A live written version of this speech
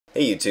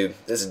Hey YouTube,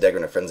 this is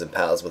Degren of Friends and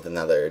Pals with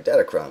another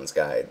Datacrons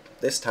guide,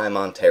 this time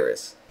on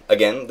Taris.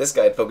 Again, this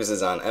guide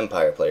focuses on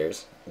Empire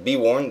players. Be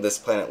warned, this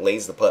planet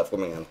lays the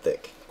platforming on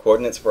thick.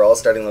 Coordinates for all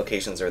starting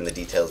locations are in the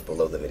details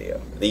below the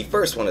video. The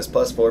first one is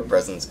 +4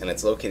 presence, and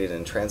it's located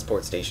in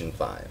Transport Station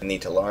 5, in the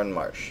Tularan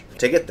Marsh.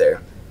 To get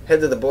there,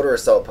 head to the border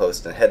assault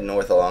post and head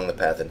north along the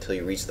path until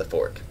you reach the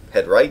fork.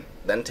 Head right,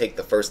 then take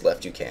the first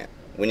left you can.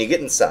 When you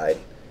get inside,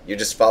 you're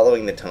just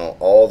following the tunnel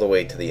all the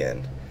way to the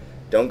end.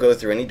 Don't go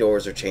through any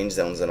doors or change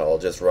zones at all,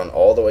 just run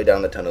all the way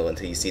down the tunnel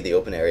until you see the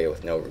open area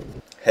with no roof.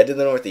 Head to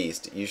the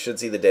northeast, you should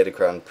see the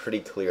Datacron pretty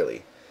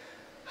clearly.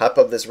 Hop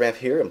up this ramp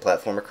here and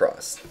platform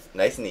across.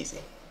 Nice and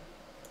easy.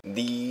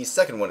 The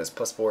second one is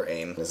 +4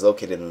 aim, and is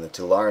located in the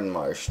Tularan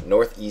Marsh,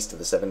 northeast of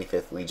the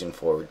 75th Legion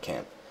forward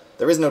camp.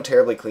 There is no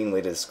terribly clean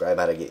way to describe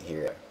how to get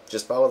here.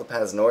 Just follow the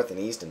paths north and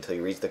east until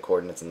you reach the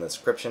coordinates in the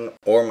description,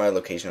 or my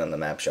location on the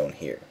map shown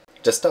here.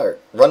 To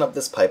start, run up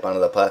this pipe onto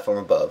the platform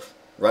above,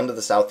 run to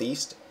the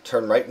southeast,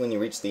 turn right when you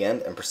reach the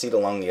end, and proceed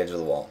along the edge of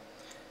the wall.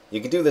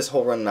 You can do this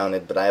whole run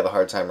mounted, but I have a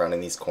hard time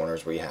running these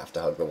corners where you have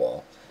to hug the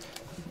wall.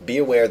 Be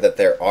aware that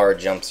there are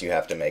jumps you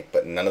have to make,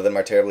 but none of them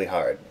are terribly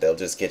hard. They'll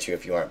just get you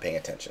if you aren't paying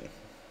attention.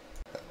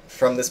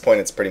 From this point,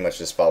 it's pretty much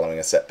just following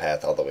a set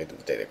path all the way to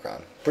the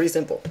Datacron. Pretty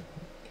simple.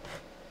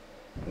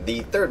 The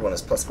third one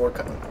is +4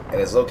 Cunning,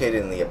 and is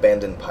located in the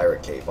abandoned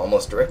pirate cave,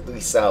 almost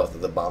directly south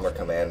of the bomber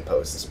command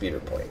post speeder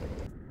point.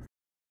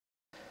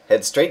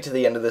 Head straight to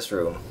the end of this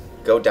room,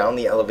 go down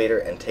the elevator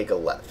and take a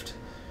left.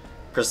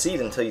 Proceed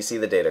until you see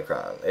the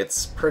Datacron.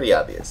 It's pretty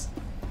obvious.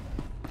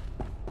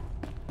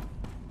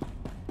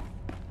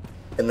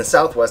 In the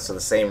southwest of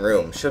the same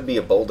room should be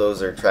a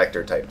bulldozer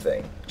tractor type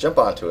thing. Jump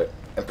onto it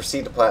and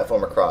proceed to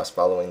platform across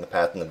following the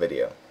path in the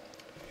video.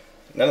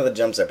 None of the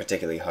jumps are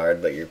particularly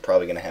hard, but you're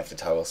probably going to have to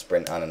toggle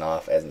sprint on and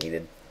off as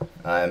needed.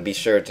 And be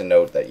sure to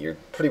note that you're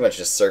pretty much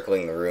just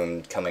circling the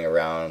room, coming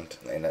around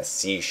in a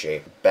C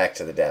shape back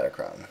to the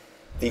Datacron.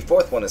 The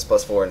fourth one is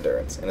 +4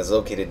 endurance, and is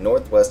located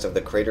northwest of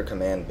the Crater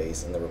Command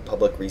Base in the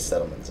Republic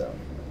Resettlement Zone.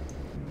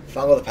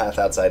 Follow the path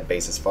outside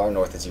base as far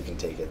north as you can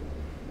take it,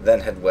 then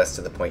head west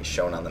to the point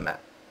shown on the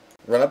map.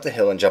 Run up the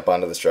hill and jump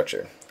onto the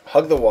structure.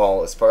 Hug the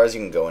wall as far as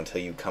you can go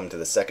until you come to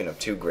the second of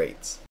 2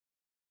 grates.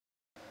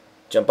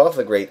 Jump off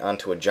the grate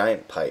onto a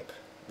giant pipe,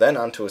 then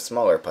onto a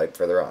smaller pipe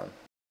further on.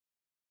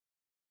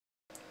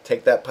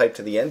 Take that pipe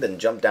to the end and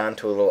jump down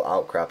to a little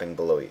outcropping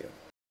below you.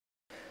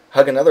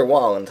 Hug another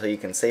wall until you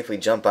can safely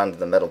jump onto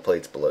the metal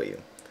plates below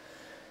you.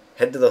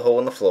 Head to the hole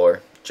in the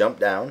floor, jump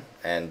down,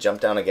 and jump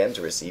down again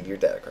to receive your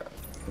Datacron.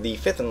 The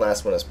fifth and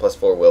last one is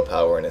 +4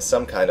 willpower and is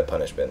some kind of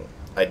punishment.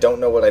 I don't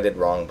know what I did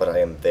wrong, but I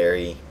am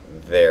very,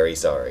 very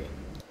sorry.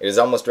 It is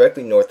almost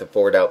directly north of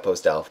Forward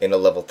Outpost Alpha in a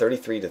level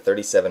 33 to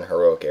 37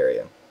 heroic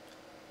area.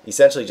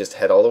 Essentially just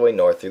head all the way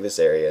north through this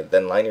area,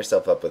 then line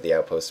yourself up with the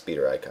outpost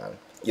speeder icon.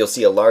 You'll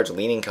see a large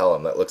leaning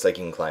column that looks like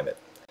you can climb it.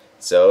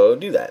 So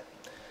do that.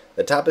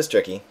 The top is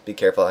tricky, be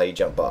careful how you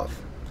jump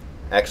off.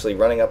 Actually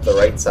running up the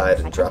right side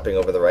and dropping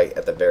over the right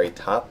at the very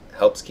top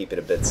helps keep it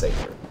a bit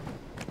safer.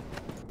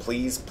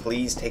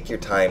 Please take your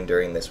time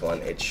during this one.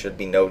 It should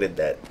be noted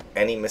that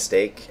any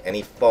mistake,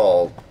 any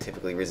fall,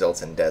 typically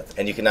results in death,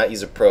 and you cannot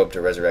use a probe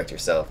to resurrect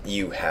yourself.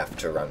 You have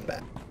to run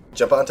back.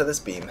 Jump onto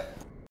this beam,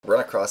 run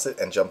across it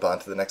and jump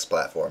onto the next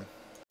platform,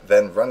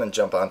 then run and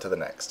jump onto the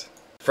next.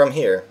 From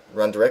here,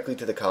 run directly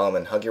to the column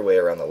and hug your way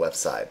around the left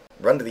side.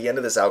 Run to the end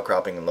of this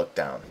outcropping and look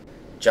down.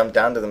 Jump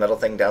down to the metal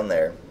thing down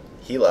there,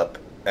 heal up,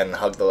 and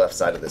hug the left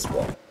side of this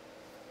wall.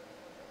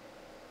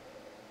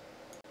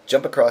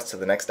 Jump across to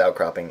the next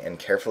outcropping and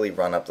carefully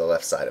run up the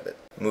left side of it.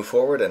 Move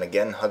forward and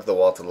again hug the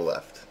wall to the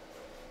left.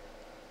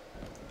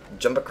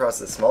 Jump across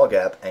this small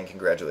gap and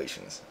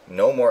congratulations.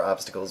 No more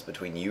obstacles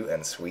between you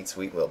and sweet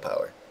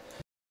willpower.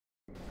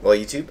 Well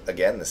YouTube,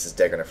 again, this is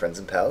Degren of Friends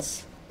and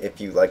Pals. If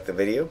you liked the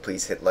video,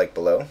 please hit like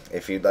below.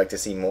 If you'd like to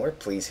see more,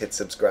 please hit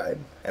subscribe.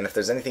 And if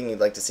there's anything you'd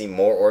like to see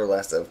more or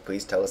less of,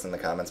 please tell us in the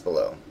comments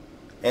below.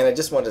 And I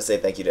just wanted to say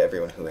thank you to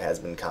everyone who has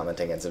been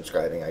commenting and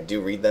subscribing. I do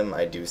read them,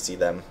 I do see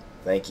them.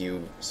 Thank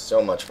you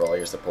so much for all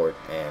your support,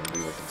 and we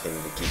will continue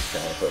to keep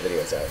trying to put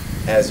videos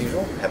out. As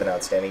usual, have an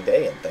outstanding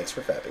day, and thanks for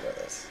fapping with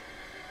us.